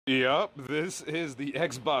Yup, this is the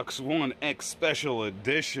Xbox One X Special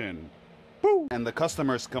Edition. Woo! And the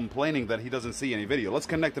customer's complaining that he doesn't see any video. Let's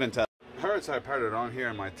connect it and test. Alright, so I powered it on here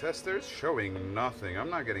and my tester's showing nothing. I'm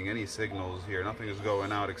not getting any signals here. Nothing is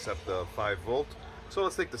going out except the 5 volt. So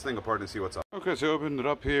let's take this thing apart and see what's up. Okay, so I opened it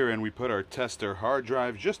up here and we put our tester hard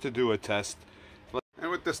drive just to do a test. And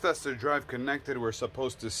with this tester drive connected, we're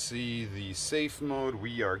supposed to see the safe mode.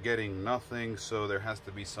 We are getting nothing, so there has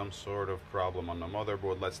to be some sort of problem on the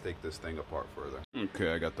motherboard. Let's take this thing apart further.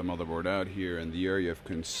 Okay, I got the motherboard out here, and the area of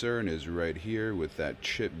concern is right here, with that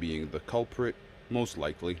chip being the culprit, most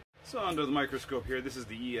likely. So under the microscope here, this is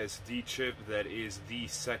the ESD chip that is the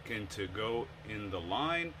second to go in the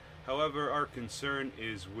line. However, our concern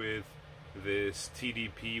is with this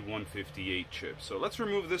TDP-158 chip. So let's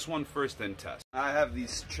remove this one first and test. I have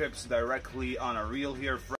these chips directly on a reel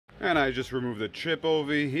here. And I just removed the chip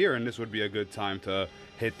over here, and this would be a good time to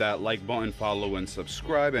hit that like button, follow, and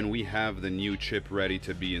subscribe, and we have the new chip ready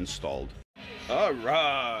to be installed.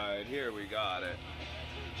 Alright, here we got it.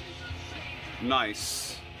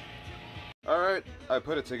 Nice. Alright, I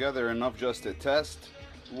put it together enough just to test.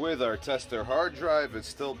 With our tester hard drive, it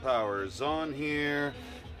still powers on here.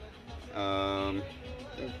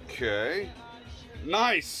 Okay.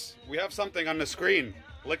 Nice! We have something on the screen.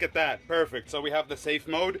 Look at that. Perfect. So we have the safe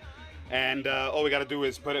mode, and all we gotta do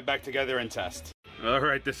is put it back together and test.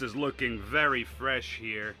 Alright, this is looking very fresh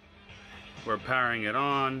here. We're powering it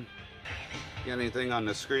on. Got anything on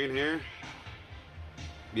the screen here?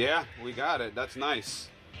 Yeah, we got it. That's nice.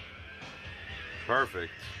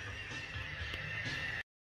 Perfect.